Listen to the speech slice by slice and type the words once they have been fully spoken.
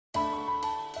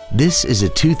This is a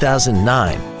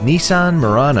 2009 Nissan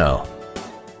Murano.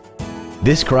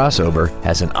 This crossover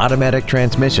has an automatic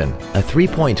transmission, a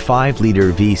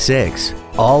 3.5-liter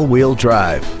V6, all-wheel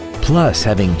drive. Plus,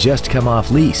 having just come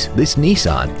off lease, this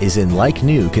Nissan is in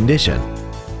like-new condition.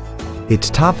 Its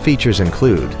top features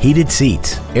include heated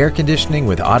seats, air conditioning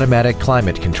with automatic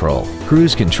climate control,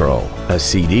 cruise control, a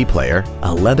CD player,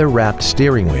 a leather-wrapped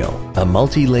steering wheel, a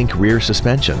multi-link rear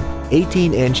suspension,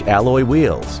 18-inch alloy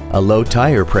wheels, a low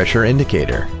tire pressure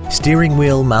indicator, steering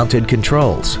wheel mounted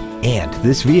controls, and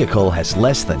this vehicle has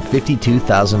less than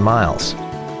 52,000 miles.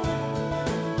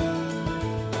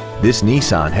 This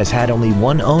Nissan has had only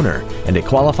one owner and it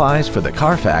qualifies for the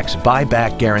Carfax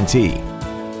buyback guarantee.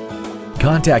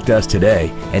 Contact us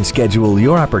today and schedule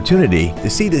your opportunity to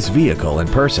see this vehicle in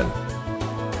person.